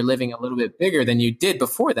guessing you're living a little bit bigger than you did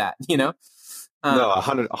before that, No,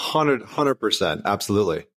 100%.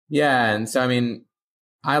 Absolutely. Yeah. And so, I mean,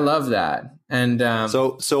 I love that. And I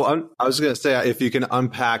was going to say, if you can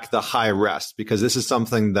unpack the high rest, because this is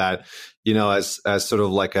something that, as sort of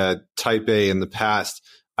like a type A in the past,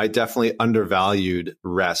 I definitely undervalued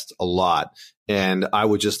rest a lot. And I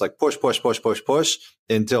would just like push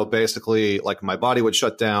until basically like my body would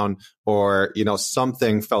shut down or,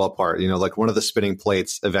 something fell apart, like one of the spinning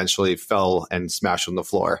plates eventually fell and smashed on the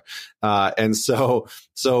floor.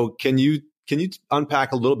 So can you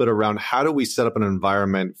unpack a little bit around how do we set up an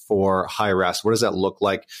environment for high rest? What does that look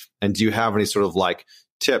like? And do you have any sort of like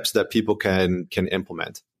tips that people can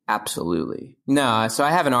implement? Absolutely. No, so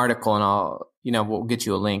I have an article and we'll get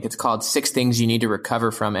you a link. It's called 6 Things You Need to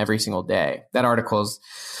Recover From Every Single Day. That article's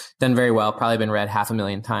done very well, probably been read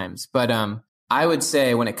 500,000 times. But I would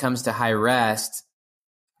say when it comes to high rest,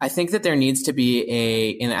 I think that there needs to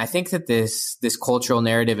be and I think that this cultural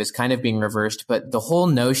narrative is kind of being reversed, but the whole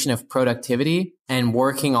notion of productivity and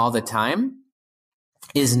working all the time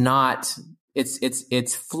is not,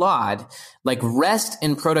 it's flawed. Like rest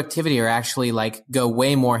and productivity are actually like go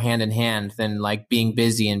way more hand in hand than like being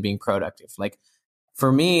busy and being productive. Like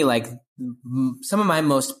for me, like some of my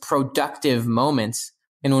most productive moments,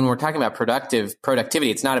 and when we're talking about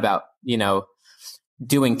productivity, it's not about,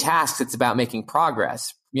 doing tasks. It's about making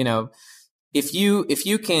progress. If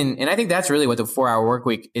you can, and I think that's really what the 4-hour work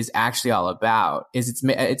week is actually all about, is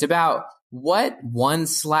it's about what one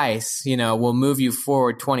slice, will move you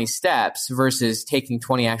forward 20 steps versus taking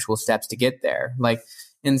 20 actual steps to get there.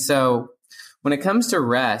 And so when it comes to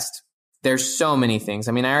rest, there's so many things.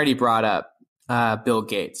 I mean, I already brought up, Bill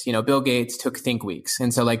Gates, Bill Gates took think weeks.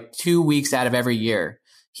 And so like 2 weeks out of every year,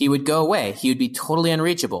 he would go away. He would be totally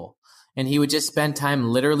unreachable. And he would just spend time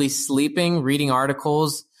literally sleeping, reading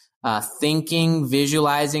articles, thinking,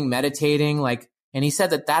 visualizing, meditating, and he said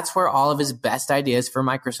that that's where all of his best ideas for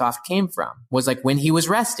Microsoft came from, was like when he was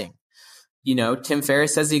resting. Tim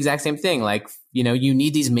Ferriss says the exact same thing. You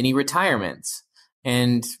need these mini retirements.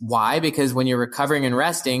 And why? Because when you're recovering and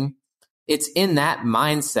resting, it's in that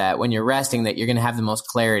mindset when you're resting that you're going to have the most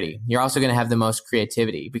clarity. You're also going to have the most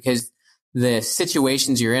creativity because the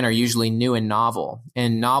situations you're in are usually new and novel,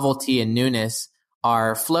 and novelty and newness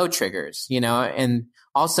are flow triggers, and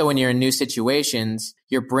also when you're in new situations,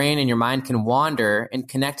 your brain and your mind can wander and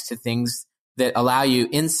connect to things that allow you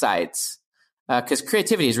insights. Because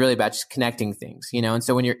creativity is really about just connecting things, and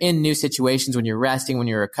so when you're in new situations, when you're resting, when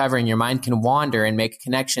you're recovering, your mind can wander and make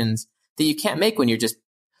connections that you can't make when you're just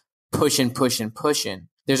pushing.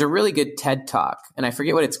 There's a really good TED Talk, and I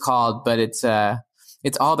forget what it's called, but it's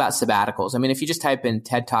all about sabbaticals. I mean, if you just type in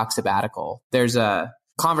TED Talk sabbatical, there's a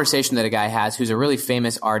conversation that a guy has who's a really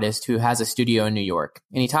famous artist who has a studio in New York.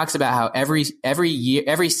 And he talks about how every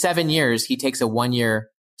 7 years, he takes a 1-year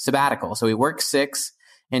sabbatical. So he works 6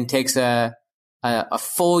 and takes a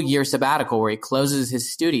full year sabbatical where he closes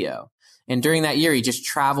his studio. And during that year, he just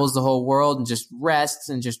travels the whole world and just rests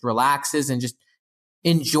and just relaxes and just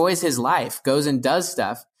enjoys his life, goes and does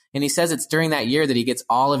stuff. And he says it's during that year that he gets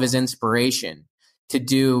all of his inspiration to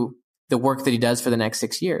do the work that he does for the next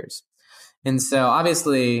 6 years. And so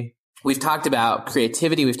obviously we've talked about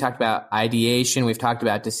creativity. We've talked about ideation. We've talked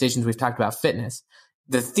about decisions. We've talked about fitness.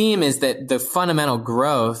 The theme is that the fundamental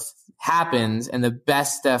growth happens and the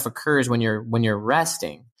best stuff occurs when you're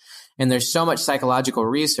resting. And there's so much psychological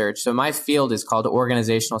research. So my field is called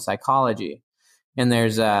organizational psychology. And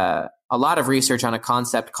there's a lot of research on a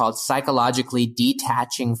concept called psychologically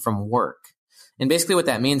detaching from work. And basically what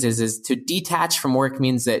that means is to detach from work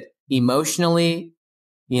means that emotionally,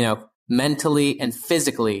 mentally and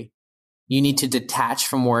physically, you need to detach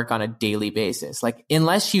from work on a daily basis.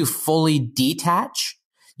 Unless you fully detach,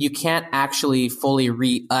 you can't actually fully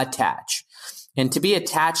reattach. And to be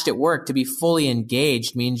attached at work, to be fully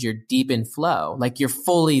engaged means you're deep in flow, you're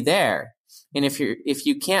fully there. And if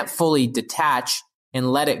you can't fully detach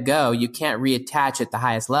and let it go, you can't reattach at the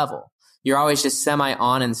highest level. You're always just semi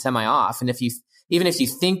on and semi off. And even if you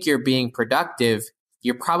think you're being productive,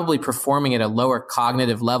 you're probably performing at a lower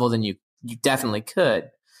cognitive level than you definitely could.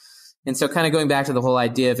 And so kind of going back to the whole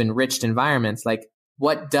idea of enriched environments,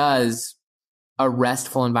 what does a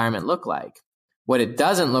restful environment look like? What it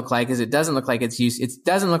doesn't look like is it doesn't look like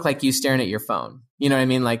you staring at your phone. You know what I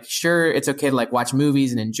mean? Sure, it's okay to watch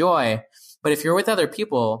movies and enjoy, but if you're with other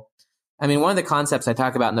people, I mean, one of the concepts I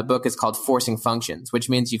talk about in the book is called forcing functions, which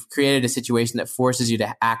means you've created a situation that forces you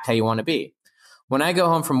to act how you want to be. When I go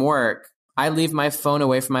home from work, I leave my phone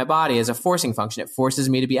away from my body as a forcing function. It forces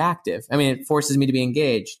me to be active. I mean, it forces me to be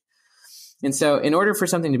engaged. And so in order for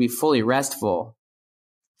something to be fully restful,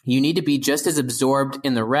 you need to be just as absorbed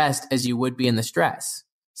in the rest as you would be in the stress.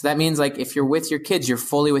 So that means if you're with your kids, you're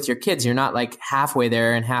fully with your kids. You're not halfway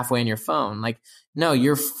there and halfway in your phone. No,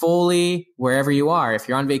 you're fully wherever you are. If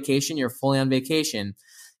you're on vacation, you're fully on vacation.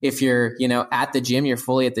 If you're, at the gym, you're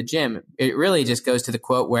fully at the gym. It really just goes to the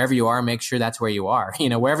quote, wherever you are, make sure that's where you are.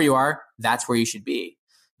 Wherever you are, that's where you should be.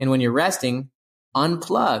 And when you're resting,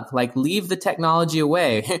 unplug, like leave the technology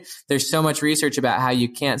away. There's so much research about how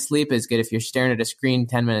you can't sleep as good if you're staring at a screen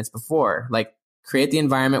 10 minutes before. Like create the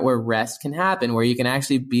environment where rest can happen, where you can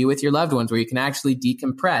actually be with your loved ones, where you can actually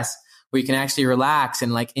decompress, where you can actually relax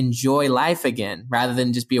and like enjoy life again rather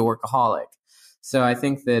than just be a workaholic. So I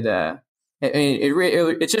think that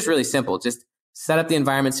it's just really simple. Just set up the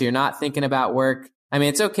environment so you're not thinking about work. I mean,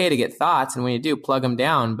 it's okay to get thoughts, and when you do, plug them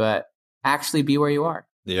down, but actually be where you are.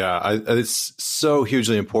 Yeah, it's so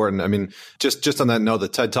hugely important. I mean, just on that note, the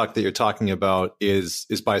TED Talk that you're talking about is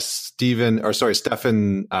by Stefan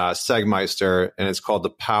Segmeister, and it's called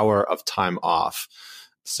The Power of Time Off.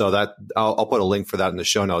 So that I'll put a link for that in the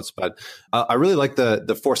show notes. But I really like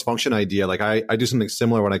the force function idea. Like I do something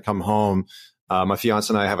similar when I come home. My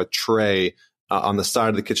fiance and I have a tray on the side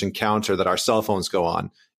of the kitchen counter that our cell phones go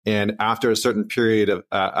on. And after a certain period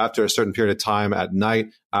of time at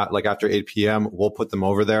night, like after 8 p.m., we'll put them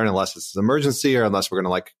over there. And unless it's an emergency or unless we're going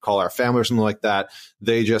to like call our family or something like that,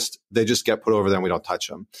 they just get put over there and we don't touch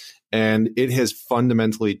them. And it has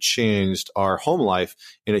fundamentally changed our home life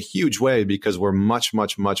in a huge way because we're much,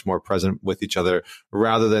 much, much more present with each other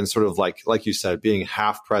rather than sort of like you said, being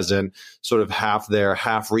half present, sort of half there,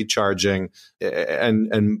 half recharging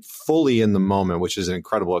and fully in the moment, which is an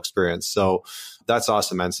incredible experience. So that's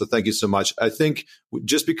awesome, man. So thank you so much. I think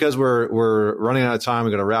just because we're running out of time,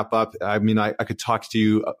 we're going to wrap up. I mean, I could talk to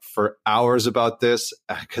you for hours about this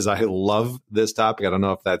because I love this topic. I don't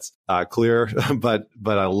know if that's clear, but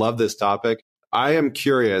I love this topic. I am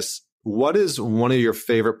curious, what is one of your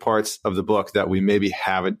favorite parts of the book that we maybe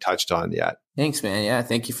haven't touched on yet? Thanks, man. Yeah,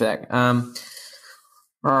 thank you for that.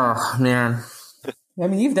 Oh, man. I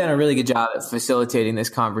mean, you've done a really good job at facilitating this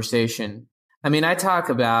conversation. I mean, I talk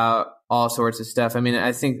about all sorts of stuff. I mean,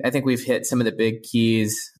 I think we've hit some of the big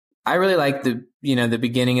keys. I really like the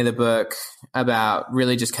beginning of the book about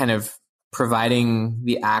really just kind of providing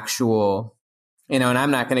the actual, and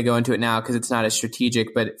I'm not going to go into it now because it's not as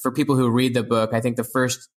strategic, but for people who read the book, I think the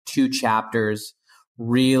first 2 chapters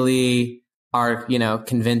really are,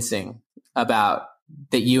 convincing about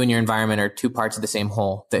that you and your environment are 2 parts of the same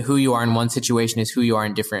whole, that who you are in one situation is who you are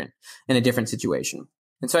in a different situation.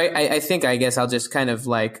 And so I guess I'll just kind of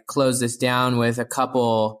like close this down with a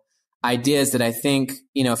couple ideas that I think,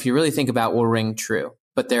 if you really think about, will ring true,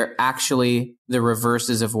 but they're actually the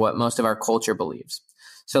reverses of what most of our culture believes.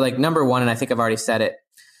 So like number 1, and I think I've already said it,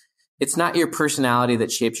 it's not your personality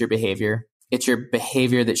that shapes your behavior. It's your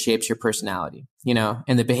behavior that shapes your personality,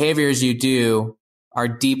 and the behaviors you do are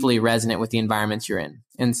deeply resonant with the environments you're in.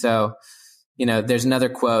 And so, there's another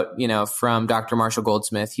quote, from Dr. Marshall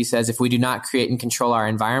Goldsmith. He says, if we do not create and control our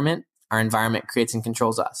environment creates and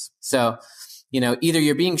controls us. So, either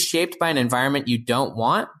you're being shaped by an environment you don't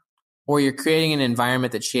want, or you're creating an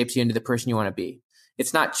environment that shapes you into the person you want to be.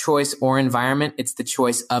 It's not choice or environment. It's the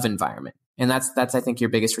choice of environment. And that's, I think, your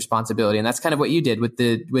biggest responsibility. And that's kind of what you did with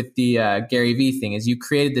the Gary Vee thing, is you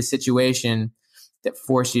created the situation that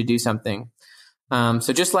forced you to do something.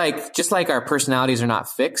 So just like our personalities are not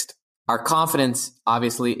fixed, our confidence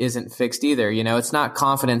obviously isn't fixed either. It's not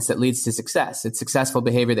confidence that leads to success. It's successful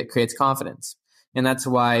behavior that creates confidence. And that's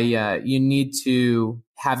why you need to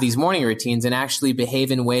have these morning routines and actually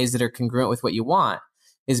behave in ways that are congruent with what you want,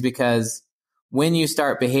 is because when you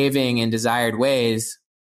start behaving in desired ways,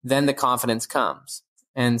 then the confidence comes.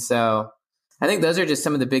 And so I think those are just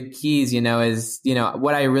some of the big keys,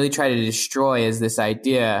 what I really try to destroy is this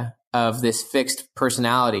idea of this fixed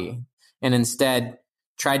personality, and instead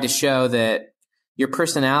tried to show that your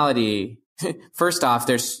personality, first off,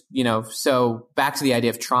 there's, so back to the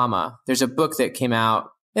idea of trauma. There's a book that came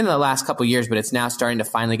out in the last couple of years, but it's now starting to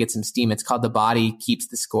finally get some steam. It's called The Body Keeps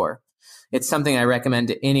the Score. It's something I recommend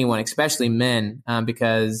to anyone, especially men,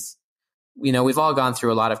 because, we've all gone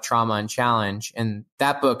through a lot of trauma and challenge. And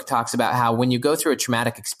that book talks about how when you go through a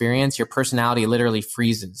traumatic experience, your personality literally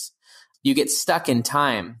freezes. You get stuck in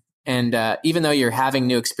time. And even though you're having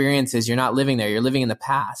new experiences, you're not living there. You're living in the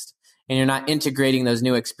past, and you're not integrating those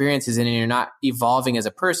new experiences in, and you're not evolving as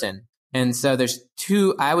a person. And so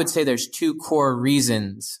I would say there's 2 core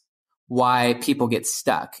reasons why people get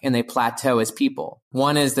stuck and they plateau as people.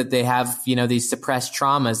 One is that they have, these suppressed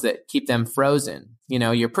traumas that keep them frozen.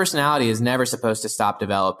 Your personality is never supposed to stop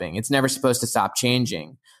developing. It's never supposed to stop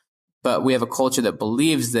changing. But we have a culture that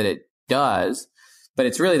believes that it does, but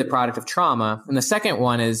it's really the product of trauma. And the second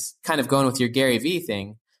one is kind of going with your Gary Vee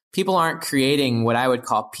thing. People aren't creating what I would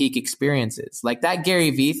call peak experiences. Like that Gary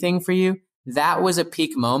Vee thing for you, that was a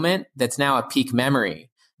peak moment that's now a peak memory.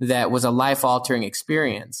 that was a life-altering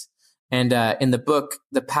experience. And in the book,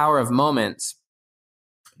 The Power of Moments,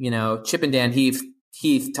 Chip and Dan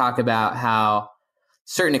Heath talk about how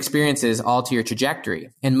certain experiences alter your trajectory.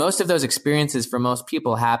 And most of those experiences for most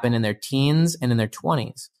people happen in their teens and in their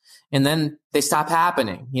 20s. And then they stop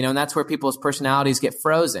happening, and that's where people's personalities get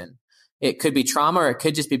frozen. It could be trauma, or it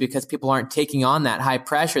could just be because people aren't taking on that high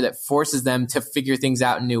pressure that forces them to figure things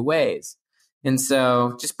out in new ways. And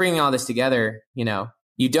so just bringing all this together,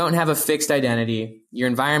 you don't have a fixed identity. Your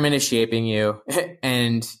environment is shaping you,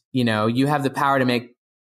 and, you have the power to make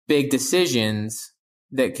big decisions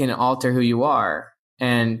that can alter who you are.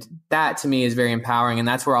 And that to me is very empowering. And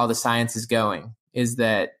that's where all the science is going, is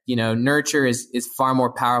that, nurture is far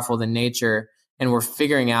more powerful than nature. And we're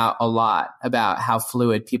figuring out a lot about how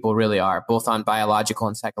fluid people really are, both on biological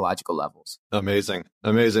and psychological levels. Amazing.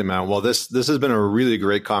 Amazing, man. Well, this has been a really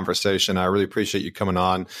great conversation. I really appreciate you coming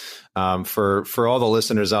on. For all the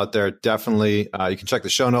listeners out there, definitely you can check the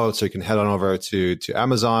show notes, or you can head on over to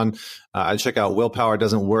Amazon. Check out Willpower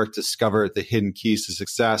Doesn't Work, Discover the Hidden Keys to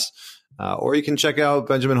Success. Or you can check out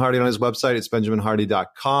Benjamin Hardy on his website. It's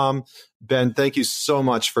benjaminhardy.com. Ben, thank you so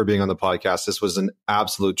much for being on the podcast. This was an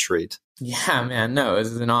absolute treat. Yeah, man. No, it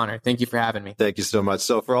was an honor. Thank you for having me. Thank you so much.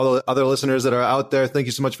 So for all the other listeners that are out there, thank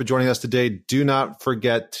you so much for joining us today. Do not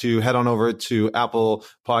forget to head on over to Apple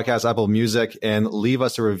Podcasts, Apple Music, and leave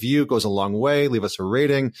us a review. It goes a long way. Leave us a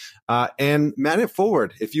rating, and man it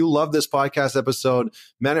forward. If you love this podcast episode,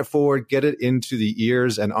 man it forward, get it into the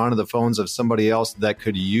ears and onto the phones of somebody else that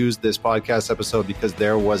could use this podcast episode, because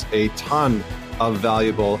there was a ton of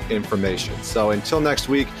valuable information. So until next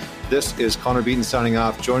week, this is Connor Beaton signing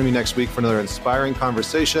off. Join me next week for another inspiring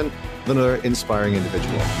conversation with another inspiring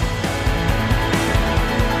individual.